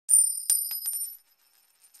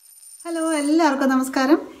Hello എല്ലാവർക്കും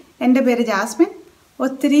നമസ്കാരം. എൻ്റെ പേര് ജാസ്മിൻ.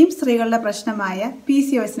 ഒത്തിരിയും സ്ത്രീകളുടെ പ്രശ്നമായ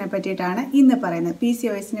PCOSനെ പറ്റിയിട്ടാണ് ഇന്ന് പറയുന്നത്.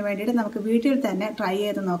 PCOSന് വേണ്ടിയിട്ട് നമുക്ക് വീട്ടിൽ തന്നെ ട്രൈ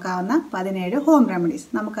ചെയ്ത് നോക്കാവുന്ന 17 ഹോം റെമഡീസ്.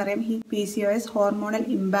 നമുക്കറിയാം ഈ PCOS ഹോർമോണൽ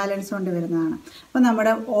ഇംബാലൻസ് കൊണ്ട് വരുന്നതാണ്. അപ്പോൾ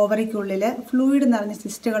നമ്മുടെ ഓവറിക്കുള്ളിൽ ഫ്ലൂയിഡ് നിറഞ്ഞ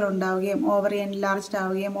സിസ്റ്റുകൾ ഉണ്ടാവുകയും ഓവറി എൻലാർജ്ഡ്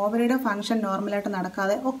ആവുകയും ഓവറിയുടെ ഫംഗ്ഷൻ നോർമലായിട്ട്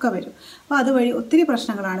നടക്കാതെ ഒക്കെ വരും. അപ്പോൾ അതുവഴി ഒത്തിരി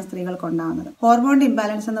പ്രശ്നങ്ങളാണ് സ്ത്രീകൾക്ക് ഉണ്ടാകുന്നത്. ഹോർമോൺ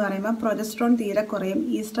ഇംബാലൻസ് എന്ന് പറയുമ്പോൾ പ്രൊജസ്ട്രോൺ തീരെ കുറയും,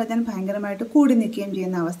 ഈസ്ട്രജൻ ഭയങ്കരമായിട്ട് കൂടി നിൽക്കുകയും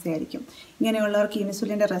ചെയ്യുന്ന അവസ്ഥയായിരിക്കും. ഇങ്ങനെയുള്ളവർക്ക്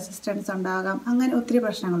ഇൻസുലിൻ്റെ റെസിസ്റ്റൻസ് ഉണ്ടാകാം, അങ്ങനെ ഒത്തിരി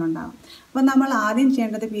പ്രശ്നങ്ങളുണ്ടാകും. അപ്പോൾ നമ്മൾ ആദ്യം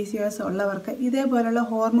ചെയ്യേണ്ടത് PCOS ഉള്ളവർക്ക് ഇതേപോലുള്ള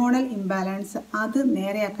ഹോർമോണൽ ഇംബാലൻസ് അത്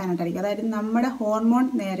നേരെയാക്കാനായിട്ടായിരിക്കും. അതായത് നമ്മുടെ ഹോർമോൺ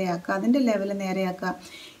നേരെയാക്കുക, അതിൻ്റെ ലെവൽ നേരെയാക്കുക,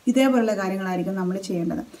 ഇതേപോലുള്ള കാര്യങ്ങളായിരിക്കും നമ്മൾ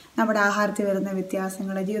ചെയ്യേണ്ടത്. നമ്മുടെ ആഹാരത്തിൽ വരുന്ന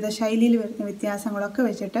വ്യത്യാസങ്ങൾ, ജീവിതശൈലിയിൽ വരുന്ന വ്യത്യാസങ്ങളൊക്കെ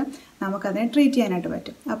വെച്ചിട്ട് നമുക്കതിനെ ട്രീറ്റ് ചെയ്യാനായിട്ട്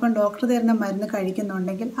പറ്റും. അപ്പം ഡോക്ടർ തരുന്ന മരുന്ന്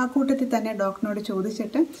കഴിക്കുന്നുണ്ടെങ്കിൽ ആ കൂട്ടത്തിൽ തന്നെ ഡോക്ടറിനോട്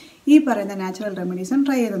ചോദിച്ചിട്ട് ഈ പറയുന്ന നാച്ചുറൽ റെമഡീസും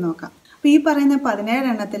ട്രൈ ചെയ്ത് നോക്കാം. അപ്പോൾ ഈ പറയുന്ന 17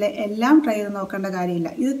 എണ്ണത്തിൽ എല്ലാം ട്രൈ ചെയ്ത് നോക്കേണ്ട കാര്യമില്ല.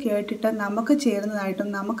 ഇത് കേട്ടിട്ട് നമുക്ക് ചേരുന്നതായിട്ടും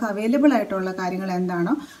നമുക്ക് അവൈലബിൾ ആയിട്ടുള്ള കാര്യങ്ങൾ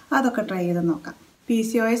എന്താണോ അതൊക്കെ ട്രൈ ചെയ്ത് നോക്കാം.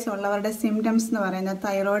 PCOS ഉള്ളവരുടെ സിംറ്റംസ് എന്ന് പറയുന്നത്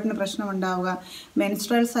തൈറോയിഡിന് പ്രശ്നം ഉണ്ടാവുക,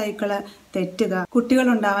 മെൻസ്ട്രൽ സൈക്കിള് തെറ്റുക,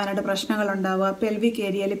 കുട്ടികളുണ്ടാവാനായിട്ട് പ്രശ്നങ്ങൾ ഉണ്ടാവുക, പെൽവിക്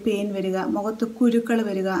ഏരിയയിൽ പെയിൻ വരിക, മുഖത്ത് കുരുക്കൾ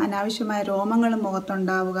വരിക, അനാവശ്യമായ രോമങ്ങൾ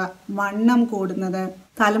മുഖത്തുണ്ടാവുക, വണ്ണം കൂടുന്നത്,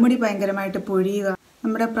 തലമുടി ഭയങ്കരമായിട്ട് പൊഴിയുക,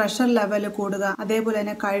 നമ്മുടെ പ്രഷർ ലെവൽ കൂടുക, അതേപോലെ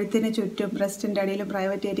തന്നെ കഴുത്തിന് ചുറ്റും ബ്രസ്റ്റിൻ്റെ അടിയിലും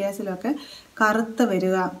പ്രൈവറ്റ് ഏരിയാസിലൊക്കെ കറുത്ത്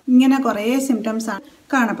വരിക, ഇങ്ങനെ കുറേ സിംറ്റംസ് ആണ്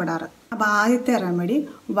കാണപ്പെടാറ്. അപ്പോൾ ആദ്യത്തെ റെമഡി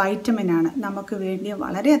വൈറ്റമിൻ ആണ്. നമുക്ക് വേണ്ടി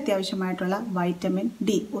വളരെ അത്യാവശ്യമായിട്ടുള്ള വൈറ്റമിൻ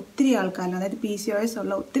D. ഒത്തിരി ആൾക്കാരിലും, അതായത് PCOS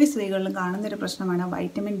ഉള്ള ഒത്തിരി സ്ത്രീകളിലും കാണുന്നൊരു പ്രശ്നമാണ്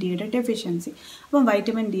വൈറ്റമിൻ Dയുടെ ഡെഫിഷ്യൻസി. അപ്പം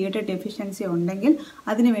വൈറ്റമിൻ Dയുടെ ഡെഫിഷ്യൻസി ഉണ്ടെങ്കിൽ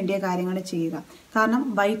അതിന് വേണ്ടിയ കാര്യങ്ങൾ ചെയ്യുക. കാരണം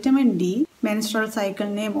വൈറ്റമിൻ D മെൻസ്ട്രൽ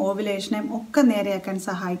സൈക്കിളിനെയും ഓവുലേഷനെയും ഒക്കെ നേരെയാക്കാൻ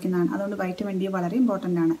സഹായിക്കുന്നതാണ്. അതുകൊണ്ട് വൈറ്റമിൻ D വളരെ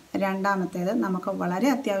ഇമ്പോർട്ടൻ്റ് ആണ്. രണ്ടാമത്തേത് നമുക്ക് വളരെ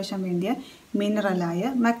അത്യാവശ്യം വേണ്ടിയ മിനറലായ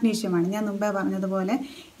മഗ്നീഷ്യമാണ്. ഞാൻ മുമ്പേ പറഞ്ഞതുപോലെ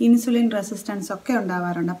ഇൻസുലിൻ റെസിസ്റ്റൻസ് ഒക്കെ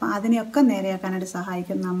ഉണ്ടാവാറുണ്ട്. അപ്പോൾ അതിനെയൊക്കെ നേരെയാക്കാനായിട്ട്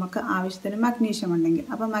സഹായിക്കും നമുക്ക് ആവശ്യത്തിന് മഗ്നീഷ്യം ഉണ്ടെങ്കിൽ.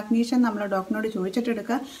 അപ്പോൾ മഗ്നീഷ്യം നമ്മൾ ഡോക്ടറിനോട് ചോദിച്ചിട്ട്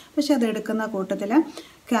എടുക്കുക. പക്ഷെ അത് എടുക്കുന്ന കൂട്ടത്തിൽ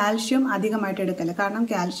കാൽഷ്യം അധികമായിട്ട് എടുക്കല്ല. കാരണം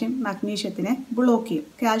കാൽഷ്യം മഗ്നീഷ്യത്തിനെ ബ്ലോക്ക് ചെയ്യും.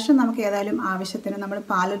 കാൽഷ്യം നമുക്ക് ഏതായാലും ആവശ്യത്തിന് നമ്മൾ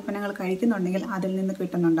പാലുൽപ്പന്നങ്ങൾ കഴിക്കുന്നുണ്ടെങ്കിൽ അതിൽ നിന്ന്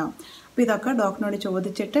കിട്ടുന്നുണ്ടാവും. അപ്പോൾ ഇതൊക്കെ ഡോക്ടറിനോട്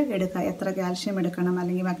ചോദിച്ചിട്ട് എടുക്കുക. എത്ര കാൽഷ്യം എടുക്കണം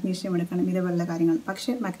അല്ലെങ്കിൽ മഗ്നീഷ്യം എടുക്കണം, ഇതുപോലുള്ള കാര്യങ്ങൾ.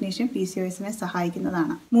 പക്ഷേ മഗ്നീഷ്യം PCOSനെ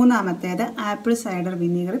സഹായിക്കുന്നതാണ്. മൂന്നാമത്തേത് ആപ്പിൾ സൈഡർ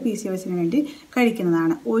വിനീഗർ PCOSന് വേണ്ടി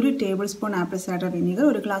കഴിക്കുന്നതാണ്. 1 table spoon apple cider vinegar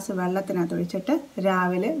 1 glass വെള്ളത്തിനകത്ത് ഒഴിച്ചിട്ട്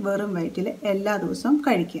രാവിലെ വെറും വയറ്റിൽ എല്ലാ ദിവസവും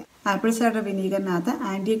കഴിക്കുക. Apple cider വിനീഗറിനകത്ത്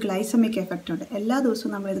anti glycaemic effect ഉണ്ട്. എല്ലാ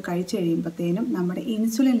ദിവസവും നമ്മളിത് കഴിച്ചു കഴിയുമ്പോഴത്തേനും നമ്മുടെ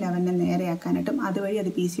ഇൻസുലിൻ ലെവലിനെ നേരെയാക്കാനായിട്ടും അതുവഴി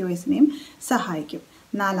അത് PCOSനെയും സഹായിക്കും.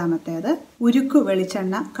 നാലാമത്തേത് ഉരുക്ക്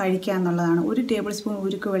വെളിച്ചെണ്ണ കഴിക്കുക എന്നുള്ളതാണ്. 1 ടേബിൾ സ്പൂൺ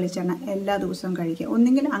ഉരുക്ക് വെളിച്ചെണ്ണ എല്ലാ ദിവസവും കഴിക്കുക.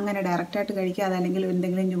 ഒന്നെങ്കിൽ അങ്ങനെ ഡയറക്റ്റായിട്ട് കഴിക്കുക, അതല്ലെങ്കിൽ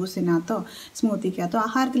എന്തെങ്കിലും ജ്യൂസിനകത്തോ സ്മൂത്തിക്കകത്തോ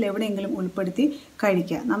ആഹാരത്തിൽ എവിടെയെങ്കിലും ഉൾപ്പെടുത്തി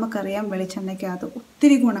കഴിക്കുക. നമുക്കറിയാം വെളിച്ചെണ്ണയ്ക്കകത്ത്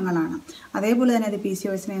ഒത്തിരി ഗുണങ്ങളാണ്. അതേപോലെ തന്നെ അത്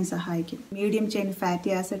PCOSനെയും സഹായിക്കും. മീഡിയം ചെയിൻ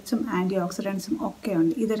ഫാറ്റി ആസിഡ്സും ആൻറ്റി ഓക്സിഡൻസും ഒക്കെ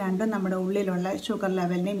ഉണ്ട്. ഇത് രണ്ടും നമ്മുടെ ഉള്ളിലുള്ള ഷുഗർ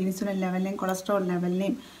ലെവലിനെയും ഇൻസുലിൻ ലെവലിനെയും കൊളസ്ട്രോൾ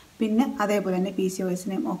ലെവലിനെയും പിന്നെ അതേപോലെ തന്നെ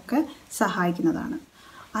PCOSനെയും ഒക്കെ സഹായിക്കുന്നതാണ്.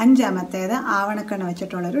 അഞ്ചാമത്തേത് ആവണക്കെണ്ണ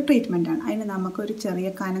വെച്ചിട്ടുള്ളൊരു ട്രീറ്റ്മെൻറ്റാണ്. അതിന് നമുക്കൊരു ചെറിയ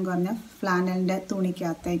കനം കുറഞ്ഞ ഫ്ലാനലിൻ്റെ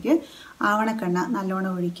തുണിക്കകത്തേക്ക് ആവണക്കെണ്ണ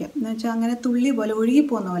നല്ലോണം ഒഴിക്കുക. എന്ന് വെച്ചാൽ അങ്ങനെ തുള്ളി പോലെ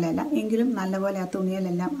ഒഴുകിപ്പോകുന്ന പോലെയല്ല, എങ്കിലും നല്ലപോലെ ആ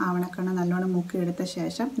തുണിയിലെല്ലാം ആവണക്കെണ്ണ നല്ലോണം മുക്കിയെടുത്ത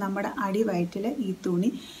ശേഷം നമ്മുടെ അടിവയറ്റിൽ ഈ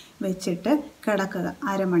തുണി വെച്ചിട്ട് കിടക്കുക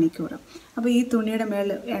അരമണിക്കൂർ. അപ്പോൾ ഈ തുണിയുടെ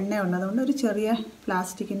മേളിൽ എണ്ണ ഉള്ളതുകൊണ്ട് ഒരു ചെറിയ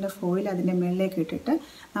പ്ലാസ്റ്റിക്കിൻ്റെ ഫോയിൽ അതിൻ്റെ മേളിലേക്ക് ഇട്ടിട്ട്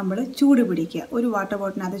നമ്മൾ ചൂട് പിടിക്കുക. ഒരു വാട്ടർ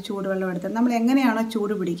ബോട്ടിനകത്ത് ചൂടുവെള്ളം എടുത്ത് നമ്മൾ എങ്ങനെയാണോ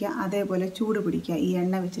ചൂട് പിടിക്കുക അതേപോലെ ചൂട് പിടിക്കുക ഈ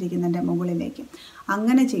എണ്ണ വെച്ചിരിക്കുന്നതിൻ്റെ മുകളിലേക്ക്.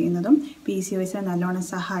 അങ്ങനെ ചെയ്യുന്നതും PCOSനെ നല്ലോണം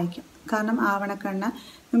സഹായിക്കും. കാരണം ആവണക്കെണ്ണ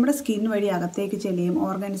നമ്മുടെ സ്കിൻ വഴി അകത്തേക്ക് ചെല്ലുകയും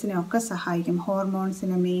ഓർഗൻസിനെ ഒക്കെ സഹായിക്കും.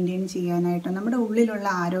 ഹോർമോൺസിനെ മെയിൻറ്റെയിൻ ചെയ്യാനായിട്ടും നമ്മുടെ ഉള്ളിലുള്ള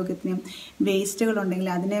ആരോഗ്യത്തിനും വേസ്റ്റുകളുണ്ടെങ്കിൽ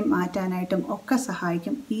അതിനെ മാറ്റാനായിട്ടും ഒക്കെ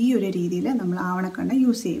സഹായിക്കും ഈ ഒരു രീതിയിൽ നമ്മൾ ആവണക്കെണ്ണ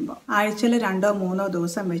യൂസ് ചെയ്യുമ്പോൾ. ആഴ്ചയിൽ 2 or 3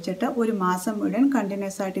 ദിവസം വെച്ചിട്ട് 1 മാസം മുഴുവൻ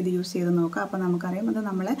കണ്ടിന്യൂസ് ആയിട്ട് ഇത് യൂസ് ചെയ്ത് നോക്കുക. അപ്പോൾ നമുക്കറിയാം അത്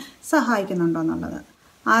നമ്മളെ സഹായിക്കുന്നുണ്ടോ എന്നുള്ളത്.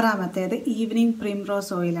 ആറാമത്തേത് ഈവനിങ്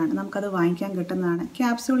പ്രിംറോസ് ഓയിലാണ്. നമുക്കത് വാങ്ങിക്കാൻ കിട്ടുന്നതാണ്.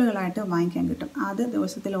 ക്യാപ്സ്യൂളുകളായിട്ട് വാങ്ങിക്കാൻ കിട്ടും. അത്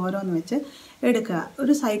ദിവസത്തിൽ ഓരോന്ന് വെച്ച് എടുക്കുക.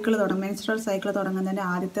 ഒരു സൈക്കിൾ മെൻസ്ട്രൽ സൈക്കിൾ തുടങ്ങുന്നതിൻ്റെ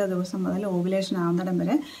ആദ്യത്തെ ദിവസം മുതൽ ഓവുലേഷൻ ആവുന്നിടം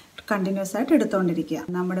വരെ കണ്ടിന്യൂസ് ആയിട്ട് എടുത്തുകൊണ്ടിരിക്കുക.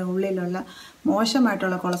 നമ്മുടെ ഉള്ളിലുള്ള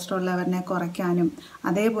മോശമായിട്ടുള്ള കൊളസ്ട്രോൾ ലെവലിനെ കുറയ്ക്കാനും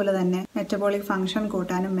അതേപോലെ തന്നെ മെറ്റബോളിക് ഫംഗ്ഷൻ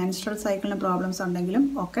കൂട്ടാനും മെൻസ്ട്രൽ സൈക്കിളിന് പ്രോബ്ലംസ് ഉണ്ടെങ്കിലും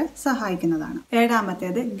ഒക്കെ സഹായിക്കുന്നതാണ്.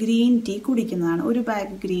 ഏഴാമത്തേത് green tea കുടിക്കുന്നതാണ്. 1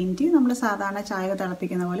 bag green tea നമ്മൾ സാധാരണ ചായ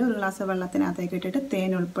തിളപ്പിക്കുന്ന പോലെ 1 ഗ്ലാസ് വെള്ളത്തിനകത്തേക്ക് ഇട്ടിട്ട് തേൻ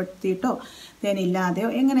ഉൾപ്പെടുത്തിയിട്ടോ തേനില്ലാതെയോ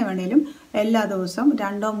എങ്ങനെ വേണേലും എല്ലാ ദിവസവും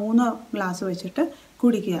 2 or 3 ഗ്ലാസ് വെച്ചിട്ട്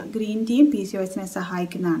കുടിക്കുക. ഗ്രീൻ ടീയും PCOSനെ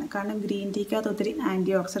സഹായിക്കുന്നതാണ്. കാരണം ഗ്രീൻ ടീക്കകത്ത് ഒത്തിരി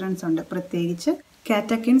ആൻറ്റി ഓക്സിഡൻസ് ഉണ്ട്. പ്രത്യേകിച്ച്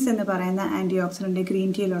കാറ്റക്കിൻസ് എന്ന് പറയുന്ന ആൻറ്റി ഓക്സിഡൻറ്റ് ഗ്രീൻ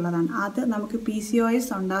ടീയിലുള്ളതാണ്. അത് നമുക്ക് PCOS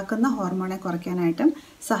ഉണ്ടാക്കുന്ന ഹോർമോണെ കുറയ്ക്കാനായിട്ടും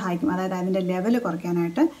സഹായിക്കും, അതായത് അതിൻ്റെ ലെവൽ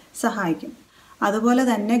കുറയ്ക്കാനായിട്ട് സഹായിക്കും. അതുപോലെ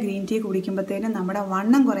തന്നെ ഗ്രീൻ ടീ കുടിക്കുമ്പോഴത്തേനും നമ്മുടെ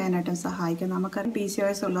വണ്ണം കുറയാനായിട്ടും സഹായിക്കും. നമുക്കറിയാം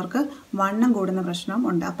PCOS ഉള്ളവർക്ക് വണ്ണം കൂടുന്ന പ്രശ്നവും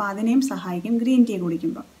ഉണ്ട്, അപ്പോൾ അതിനെയും സഹായിക്കും ഗ്രീൻ ടീ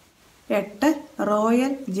കുടിക്കുമ്പോൾ. 8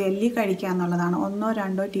 റോയൽ ജെല്ലി കഴിക്കുക എന്നുള്ളതാണ്.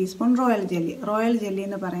 1-2 teaspoon royal jelly. Royal jelly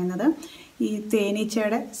എന്ന് പറയുന്നത് ഈ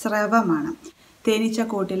തേനീച്ചയുടെ സ്രവമാണ്.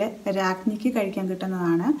 തേനീച്ചക്കൂട്ടിലെ രാജ്ഞിക്ക് കഴിക്കാൻ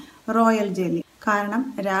കിട്ടുന്നതാണ് റോയൽ ജെല്ലി. കാരണം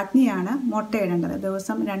രാജ്ഞിയാണ് മുട്ടയിടേണ്ടത്.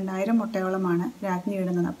 ദിവസം 2000 മുട്ടയോളമാണ് രാജ്ഞി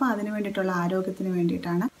ഇടുന്നത്. അപ്പോൾ അതിന് വേണ്ടിയിട്ടുള്ള ആരോഗ്യത്തിന്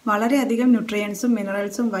വേണ്ടിയിട്ടാണ്. വളരെയധികം ന്യൂട്രിയൻസും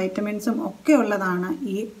മിനറൽസും വൈറ്റമിൻസും ഒക്കെ ഉള്ളതാണ്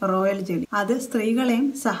ഈ റോയൽ ജെല്ലി. അത് സ്ത്രീകളെയും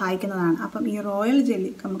സഹായിക്കുന്നതാണ്. അപ്പം ഈ റോയൽ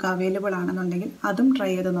ജെല്ലി നമുക്ക് അവൈലബിൾ ആണെന്നുണ്ടെങ്കിൽ അതും ട്രൈ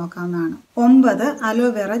ചെയ്ത് നോക്കാവുന്നതാണ്. 9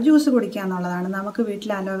 അലോവേറ ജ്യൂസ് കുടിക്കുക എന്നുള്ളതാണ്. നമുക്ക്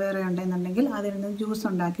വീട്ടിൽ അലോവേറ ഉണ്ടെന്നുണ്ടെങ്കിൽ അതിൽ നിന്ന് ജ്യൂസ്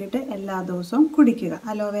ഉണ്ടാക്കിയിട്ട് എല്ലാ ദിവസവും കുടിക്കുക.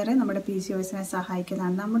 അലോവേറ നമ്മുടെ PCOSനെ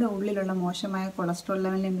സഹായിക്കുന്നതാണ്. നമ്മുടെ ഉള്ളിലുള്ള മോശമായ കൊളസ്ട്രോൾ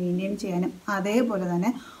ലെവലിനെ മെയിൻറ്റെയിൻ ചെയ്യാനും അതേപോലെ തന്നെ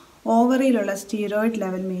ഓവറിയിലുള്ള സ്റ്റീറോയിഡ്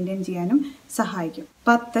ലെവൽ മെയിൻറ്റെയിൻ ചെയ്യാനും സഹായിക്കും.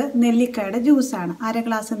 10 നെല്ലിക്കയുടെ ജ്യൂസാണ്. 1/2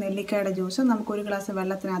 ഗ്ലാസ് നെല്ലിക്കയുടെ ജ്യൂസ് നമുക്ക് 1 ഗ്ലാസ്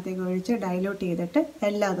വെള്ളത്തിനകത്തേക്ക് ഒഴിച്ച് ഡൈല്യൂട്ട് ചെയ്തിട്ട്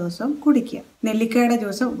എല്ലാ ദിവസവും കുടിക്കുക. നെല്ലിക്കയുടെ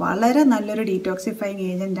ജ്യൂസ് വളരെ നല്ലൊരു ഡീറ്റോക്സിഫൈങ്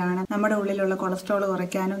ഏജന്റ് ആണ്. നമ്മുടെ ഉള്ളിലുള്ള കൊളസ്ട്രോൾ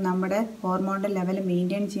കുറയ്ക്കാനും നമ്മുടെ ഹോർമോണിന്റെ ലെവൽ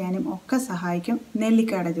മെയിൻറ്റെയിൻ ചെയ്യാനും ഒക്കെ സഹായിക്കും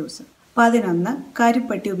നെല്ലിക്കയുടെ ജ്യൂസ്. 11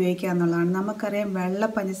 കരിപ്പെട്ടി ഉപയോഗിക്കുക എന്നുള്ളതാണ്. നമുക്കറിയാം വെള്ള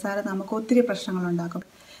പഞ്ചസാര നമുക്ക് ഒത്തിരി പ്രശ്നങ്ങളുണ്ടാക്കും.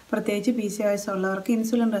 പ്രത്യേകിച്ച് PCOS ഉള്ളവർക്ക്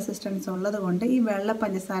ഇൻസുലിൻ റെസിസ്റ്റൻസ് ഉള്ളത് കൊണ്ട് ഈ വെള്ള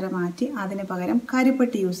പഞ്ചസാര മാറ്റി അതിന് പകരം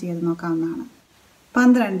കരിപ്പെട്ടി യൂസ് ചെയ്ത് നോക്കാവുന്നതാണ്.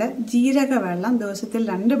 12 ജീരക വെള്ളം ദിവസത്തിൽ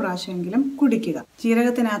 2 പ്രാവശ്യമെങ്കിലും കുടിക്കുക.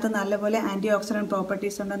 ജീരകത്തിനകത്ത് നല്ലപോലെ ആൻറ്റി ഓക്സിഡൻറ്റ്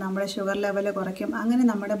പ്രോപ്പർട്ടീസ് ഉണ്ട്. നമ്മുടെ ഷുഗർ ലെവൽ കുറയ്ക്കും. അങ്ങനെ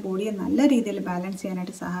നമ്മുടെ ബോഡിയെ നല്ല രീതിയിൽ ബാലൻസ്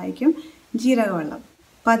ചെയ്യാനായിട്ട് സഹായിക്കും ജീരകവെള്ളം.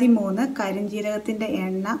 13 കരിഞ്ജീരകത്തിൻ്റെ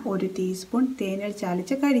എണ്ണ 1 ടീസ്പൂൺ തേനിൽ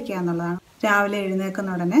ചാലിച്ച് കഴിക്കുക എന്നുള്ളതാണ്. രാവിലെ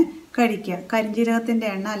എഴുന്നേൽക്കുന്ന ഉടനെ കഴിക്കുക. കരിഞ്ജീരകത്തിൻ്റെ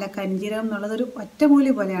എണ്ണ അല്ല, കരിഞ്ജീരകം എന്നുള്ളത് ഒരു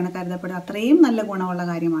ഒറ്റമൂലി പോലെയാണ് കരുതപ്പെടുക. അത്രയും നല്ല ഗുണമുള്ള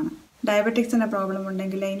കാര്യമാണ്. ഡയബറ്റിക്സിൻ്റെ പ്രോബ്ലം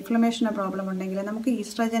ഉണ്ടെങ്കിൽ, ഇൻഫ്ലമേഷൻ്റെ പ്രോബ്ലം ഉണ്ടെങ്കിൽ നമുക്ക്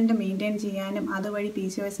ഈസ്ട്രജൻ്റെ മെയിൻറ്റെയിൻ ചെയ്യാനും അതുവഴി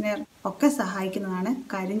PCOSനെ ഒക്കെ സഹായിക്കുന്നതാണ്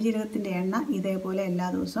കരിഞ്ജീരകത്തിൻ്റെ എണ്ണ ഇതേപോലെ എല്ലാ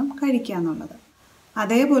ദിവസവും കഴിക്കുക എന്നുള്ളത്.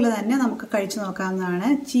 അതേപോലെ തന്നെ നമുക്ക് കഴിച്ചു നോക്കാവുന്നതാണ്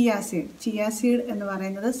ചിയ സീഡ്. ചിയ സീഡ് എന്ന്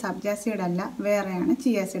പറയുന്നത് സബ്ജ സീഡ് അല്ല, വേറെയാണ്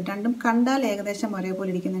ചിയ സീഡ്. രണ്ടും കണ്ടാൽ ഏകദേശം ഒരേപോലെ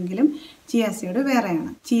ഇരിക്കുന്നെങ്കിലും ചിയ സീഡ്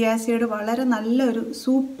വേറെയാണ്. ചിയ സീഡ് വളരെ നല്ലൊരു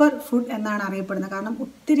സൂപ്പർ ഫുഡ് എന്നാണ് അറിയപ്പെടുന്നത്. കാരണം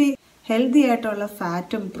ഒത്തിരി ഹെൽത്തി ആയിട്ടുള്ള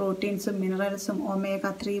ഫാറ്റും പ്രോട്ടീൻസും മിനറൽസും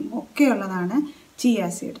omega-3 ഒക്കെ ഉള്ളതാണ് ചിയ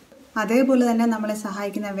സീഡ്. അതേപോലെ തന്നെ നമ്മളെ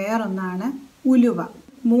സഹായിക്കുന്ന വേറൊന്നാണ് ഉലുവ.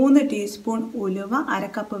 3 ടീസ്പൂൺ ഉലുവ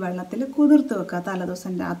 1/2 കപ്പ് വെള്ളത്തിൽ കുതിർത്ത് വെക്കുക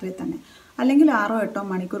തലേദിവസം രാത്രി തന്നെ. അല്ലെങ്കിൽ 6-8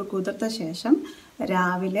 മണിക്കൂർ കുതിർത്ത ശേഷം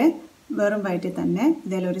രാവിലെ വെറും വയറ്റിൽ തന്നെ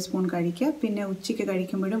ഇതിൽ 1 സ്പൂൺ കഴിക്കുക. പിന്നെ ഉച്ചയ്ക്ക്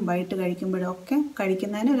കഴിക്കുമ്പോഴും വൈകിട്ട് കഴിക്കുമ്പോഴും ഒക്കെ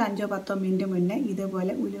കഴിക്കുന്നതിന് ഒരു 5-10 മിനിറ്റ് മുന്നേ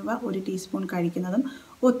ഇതുപോലെ ഉലുവ 1 ടീസ്പൂൺ കഴിക്കുന്നതും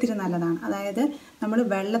ഒത്തിരി നല്ലതാണ്. അതായത് നമ്മൾ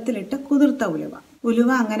വെള്ളത്തിലിട്ട് കുതിർത്ത ഉലുവ. ഉലുവ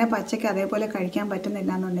അങ്ങനെ പച്ചയ്ക്ക് അതേപോലെ കഴിക്കാൻ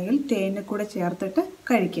പറ്റുന്നില്ല എന്നുണ്ടെങ്കിൽ തേനിൽ കൂടെ ചേർത്തിട്ട്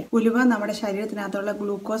കഴിക്കുക. ഉലുവ നമ്മുടെ ശരീരത്തിനകത്തുള്ള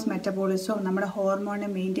ഗ്ലൂക്കോസ് മെറ്റബോളിസവും നമ്മുടെ ഹോർമോണിനെ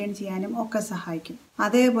മെയിൻറ്റെയിൻ ചെയ്യാനും ഒക്കെ സഹായിക്കും.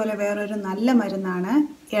 അതേപോലെ വേറൊരു നല്ല മരുന്നാണ്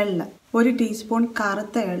എള്ള്. 1 ടീസ്പൂൺ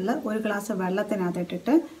കറുത്ത എള്ള് 1 ഗ്ലാസ്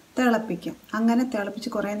വെള്ളത്തിനകത്തിട്ടിട്ട് തിളപ്പിക്കാം. അങ്ങനെ തിളപ്പിച്ച്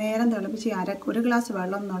കുറേ നേരം തിളപ്പിച്ച് 1 ഗ്ലാസ്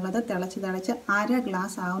വെള്ളം എന്നുള്ളത് തിളച്ച് 1/2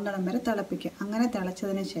 ഗ്ലാസ് ആവുന്നിടം വരെ തിളപ്പിക്കുക. അങ്ങനെ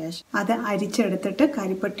തിളച്ചതിന് ശേഷം അത് അരിച്ചെടുത്തിട്ട്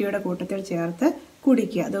കരിപ്പെട്ടിയുടെ കൂട്ടത്തിൽ ചേർത്ത്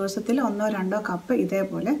കുടിക്കുക. ദിവസത്തിൽ 1-2 കപ്പ്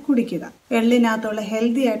ഇതേപോലെ കുടിക്കുക. എള്ളിനകത്തുള്ള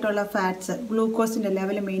ഹെൽത്തി ആയിട്ടുള്ള ഫാറ്റ്സ് ഗ്ലൂക്കോസിന്റെ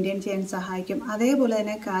ലെവൽ മെയിൻറ്റെയിൻ ചെയ്യാൻ സഹായിക്കും. അതേപോലെ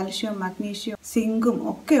തന്നെ കാൽഷ്യം, മഗ്നീഷ്യം, സിങ്കും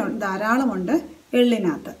ഒക്കെ ധാരാളമുണ്ട്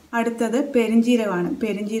എള്ളിനകത്ത്. അടുത്തത് പെരിഞ്ജീരകമാണ്.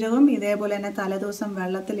 പെരിഞ്ജീരകം ഇതേപോലെ തന്നെ തലേദിവസം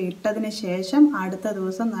വെള്ളത്തിൽ ഇട്ടതിന് ശേഷം അടുത്ത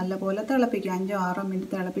ദിവസം നല്ലപോലെ തിളപ്പിക്കുക. 5-6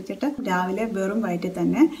 മിനിറ്റ് തിളപ്പിച്ചിട്ട് രാവിലെ വെറും വയറ്റിൽ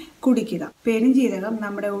തന്നെ കുടിക്കുക. പെരിഞ്ജീരകം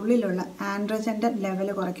നമ്മുടെ ഉള്ളിലുള്ള ആൻഡ്രോജന്റെ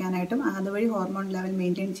ലെവൽ കുറയ്ക്കാനായിട്ടും അതുവഴി ഹോർമോൺ ലെവൽ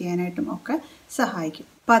മെയിൻറ്റെയിൻ ചെയ്യാനായിട്ടും ഒക്കെ സഹായിക്കും.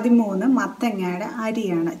 13 മത്തങ്ങയുടെ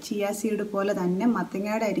അരിയാണ്. ചിയ സീഡ് പോലെ തന്നെ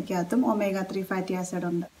മത്തങ്ങയുടെ അരിക്കകത്തും omega-3 ഫാറ്റി ആസിഡ്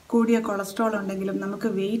ഉണ്ട്. കൂടിയ കൊളസ്ട്രോൾ ഉണ്ടെങ്കിലും നമുക്ക്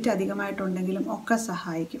വെയിറ്റ് അധികമായിട്ടുണ്ടെങ്കിലും ഒക്കെ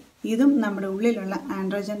സഹായിക്കും. ഇതും നമ്മുടെ ഉള്ളിലുള്ള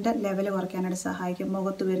ആൻഡ്രോജന്റെ ലെവൽ കുറയ്ക്കാനായിട്ട് സഹായിക്കും.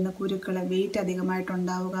 മുഖത്ത് വരുന്ന കുരുക്കൾ, വെയിറ്റ്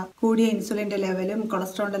അധികമായിട്ടുണ്ടാവുക, കൂടിയ ഇൻസുലിൻ്റെ ലെവലും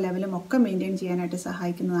കൊളസ്ട്രോളിൻ്റെ ലെവലും ഒക്കെ മെയിൻറ്റെയിൻ ചെയ്യാനായിട്ട്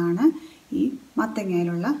സഹായിക്കുന്നതാണ് ഈ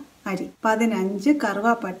മത്തങ്ങയിലുള്ള അരി. 15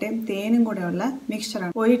 കറുവാപ്പട്ടയും തേനും കൂടെയുള്ള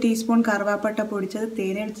മിക്സ്ചറാണ്. 1 ടീസ്പൂൺ കറുവാപ്പട്ട പൊടിച്ചത്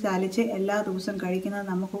തേനിൽ ചാലിച്ച് എല്ലാ ദിവസവും കഴിക്കുന്നത്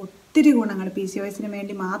നമുക്ക് ഒത്തിരി ഗുണങ്ങൾ, PCOSന്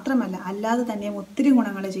വേണ്ടി മാത്രമല്ല അല്ലാതെ തന്നെയും ഒത്തിരി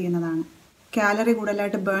ഗുണങ്ങൾ ചെയ്യുന്നതാണ്. കാലറി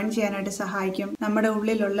കൂടുതലായിട്ട് ബേൺ ചെയ്യാനായിട്ട് സഹായിക്കും. നമ്മുടെ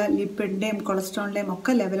ഉള്ളിലുള്ള ലിപ്പിഡിന്റെയും കൊളസ്ട്രോളിന്റെയും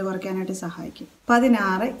ഒക്കെ ലെവൽ കുറയ്ക്കാനായിട്ട് സഹായിക്കും.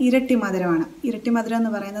 16 ഇരട്ടി മധുരമാണ്. ഇരട്ടി മധുരം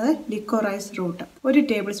എന്ന് പറയുന്നത് ലിക്കോറൈസ് റൂട്ട്. 1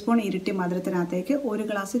 ടേബിൾ സ്പൂൺ ഇരട്ടി മധുരത്തിനകത്തേക്ക് 1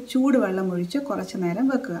 ഗ്ലാസ് ചൂടുവെള്ളം ഒഴിച്ച് കുറച്ചു നേരം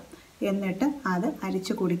വെക്കുക. എന്നിട്ട് അത്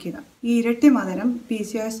അരിച്ചു കുടിക്കുക. ഈ ഇരട്ടി മധുരം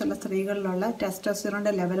PCOS ഉള്ള സ്ത്രീകളിലുള്ള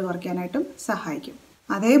ടെസ്റ്റോസ്റ്ററോണിന്റെ ലെവൽ കുറയ്ക്കാനായിട്ടും സഹായിക്കും.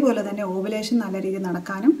 അതേപോലെ തന്നെ ഓവുലേഷൻ നല്ല രീതിയിൽ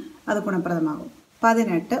നടക്കാനും അത് ഗുണപ്രദമാകും.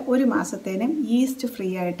 18 ഒരു മാസത്തേനും ഈസ്റ്റ് ഫ്രീ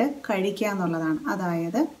ആയിട്ട് കഴിക്കുക എന്നുള്ളതാണ്.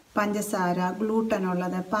 അതായത് പഞ്ചസാര, ഗ്ലൂട്ടൻ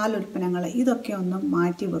ഉള്ളത്, പാലുൽപ്പന്നങ്ങൾ ഇതൊക്കെ ഒന്നും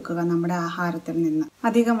മാറ്റി വെക്കുക നമ്മുടെ ആഹാരത്തിൽ നിന്ന്.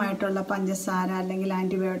 അധികമായിട്ടുള്ള പഞ്ചസാര അല്ലെങ്കിൽ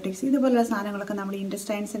ആൻറ്റിബയോട്ടിക്സ് ഇതുപോലുള്ള സാധനങ്ങളൊക്കെ നമ്മുടെ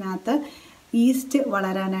ഇൻറ്റസ്റ്റൈൻസിനകത്ത് ഈസ്റ്റ്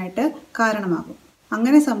വളരാനായിട്ട് കാരണമാകും.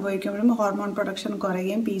 അങ്ങനെ സംഭവിക്കുമ്പോഴും ഹോർമോൺ പ്രൊഡക്ഷൻ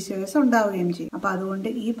കുറയുകയും PCOS ഉണ്ടാവുകയും ചെയ്യും. അപ്പോൾ അതുകൊണ്ട്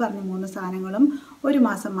ഈ പറഞ്ഞ 3 സാധനങ്ങളും ഒരു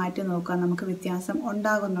മാസം മാറ്റി നോക്കുക. നമുക്ക് വ്യത്യാസം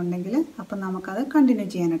ഉണ്ടാകുന്നുണ്ടെങ്കിൽ അപ്പം നമുക്കത് കണ്ടിന്യൂ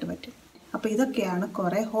ചെയ്യാനായിട്ട് പറ്റും. അപ്പോൾ ഇതൊക്കെയാണ്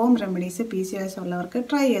കുറേ ഹോം റെമഡീസ് PCOS ഉള്ളവർക്ക്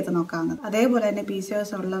ട്രൈ ചെയ്ത് നോക്കാവുന്നത്. അതേപോലെ തന്നെ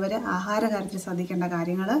PCOS ഉള്ളവർ ആഹാര കാര്യത്തിൽ ശ്രദ്ധിക്കേണ്ട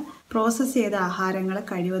കാര്യങ്ങൾ, പ്രോസസ്സ് ചെയ്ത ആഹാരങ്ങൾ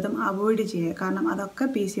കഴിവതും അവോയ്ഡ് ചെയ്യുക. കാരണം അതൊക്കെ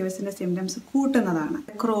PCOSന്റെ സിംറ്റംസ് കൂട്ടുന്നതാണ്.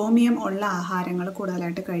 ക്രോമിയം ഉള്ള ആഹാരങ്ങൾ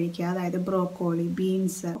കൂടുതലായിട്ട് കഴിക്കുക. അതായത് ബ്രോക്കോളി,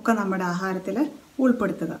 ബീൻസ് ഒക്കെ നമ്മുടെ ആഹാരത്തിൽ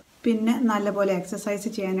ഉൾപ്പെടുത്തുക. പിന്നെ നല്ലപോലെ എക്സസൈസ്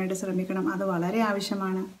ചെയ്യാനായിട്ട് ശ്രമിക്കണം. അത് വളരെ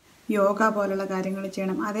ആവശ്യമാണ്. യോഗ പോലുള്ള കാര്യങ്ങൾ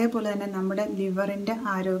ചെയ്യണം. അതേപോലെ തന്നെ നമ്മുടെ ലിവറിൻ്റെ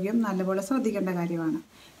ആരോഗ്യം നല്ലപോലെ ശ്രദ്ധിക്കേണ്ട കാര്യമാണ്.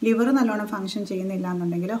 ലിവർ നല്ലോണം ഫങ്ഷൻ ചെയ്യുന്നില്ല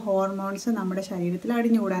എന്നുണ്ടെങ്കിൽ ഹോർമോൺസ് നമ്മുടെ ശരീരത്തിൽ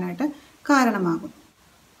അടിഞ്ഞുകൂടാനായിട്ട് കാരണമാകും.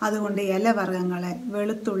 അതുകൊണ്ട് ഇലവർഗ്ഗങ്ങൾ,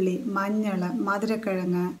 വെളുത്തുള്ളി, മഞ്ഞൾ,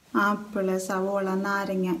 മധുരക്കിഴങ്ങ്, ആപ്പിള്, സവോള,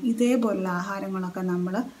 നാരങ്ങ ഇതേപോലുള്ള ആഹാരങ്ങളൊക്കെ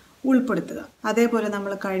നമ്മൾ ഉൾപ്പെടുത്തുക. അതേപോലെ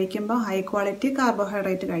നമ്മൾ കഴിക്കുമ്പോൾ ഹൈ ക്വാളിറ്റി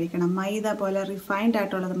കാർബോഹൈഡ്രേറ്റ് കഴിക്കണം. മൈദ പോലെ റിഫൈൻഡ്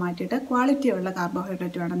ആയിട്ടുള്ളത് മാറ്റിയിട്ട് ക്വാളിറ്റിയുള്ള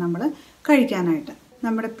കാർബോഹൈഡ്രേറ്റ് വേണം നമ്മൾ കഴിക്കാനായിട്ട്.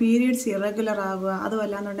 നമ്മുടെ പീരിയഡ്സ് ഇറഗുലർ ആവുക,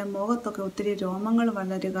 അതുമല്ലാന്നുണ്ടെങ്കിൽ മുഖത്തൊക്കെ ഒത്തിരി രോമങ്ങൾ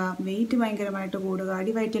വളരുക, വെയിറ്റ് ഭയങ്കരമായിട്ട് കൂടുക,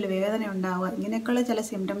 അടിവയറ്റിൽ വേദന ഉണ്ടാവുക, ഇങ്ങനെയൊക്കെയുള്ള ചില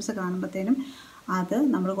സിംറ്റംസ് കാണുമ്പോഴത്തേനും അത്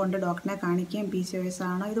നമ്മൾ കൊണ്ട് ഡോക്ടറിനെ കാണിക്കുകയും PCOS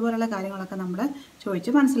ആണോ ഇതുപോലുള്ള കാര്യങ്ങളൊക്കെ നമ്മൾ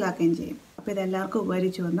ചോദിച്ച് മനസ്സിലാക്കുകയും ചെയ്യും. അപ്പോൾ ഇതെല്ലാവർക്കും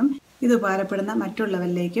ഉപകരിച്ചുവെന്നും ഇത് ഉപകാരപ്പെടുന്ന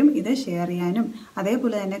മറ്റുള്ളവരിലേക്കും ഇത് ഷെയർ ചെയ്യാനും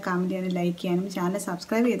അതേപോലെ തന്നെ കമൻറ്റ് ചെയ്യാനും ലൈക്ക് ചെയ്യാനും ചാനൽ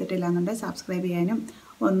സബ്സ്ക്രൈബ് ചെയ്തിട്ടില്ല എന്നുണ്ടെങ്കിൽ സബ്സ്ക്രൈബ് ചെയ്യാനും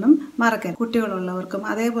ഒന്നും മറക്കരുത്. കുട്ടികളുള്ളവർക്കും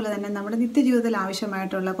അതേപോലെ തന്നെ നമ്മുടെ നിത്യജീവിതത്തിൽ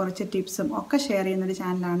ആവശ്യമായിട്ടുള്ള കുറച്ച് ടിപ്സും ഒക്കെ ഷെയർ ചെയ്യുന്നൊരു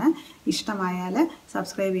ചാനലാണ്. ഇഷ്ടമായാൽ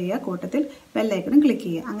സബ്സ്ക്രൈബ് ചെയ്യുക, കൂട്ടത്തിൽ ബെല്ലൈക്കണും ക്ലിക്ക്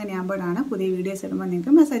ചെയ്യുക. അങ്ങനെയാകുമ്പോഴാണ് പുതിയ വീഡിയോസ് ഇടുമ്പോൾ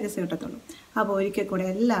നിങ്ങൾക്ക് മെസ്സേജസ് കിട്ടത്തുള്ളൂ. അപ്പോൾ ഒരിക്കൽ കൂടെ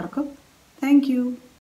എല്ലാവർക്കും താങ്ക് യു.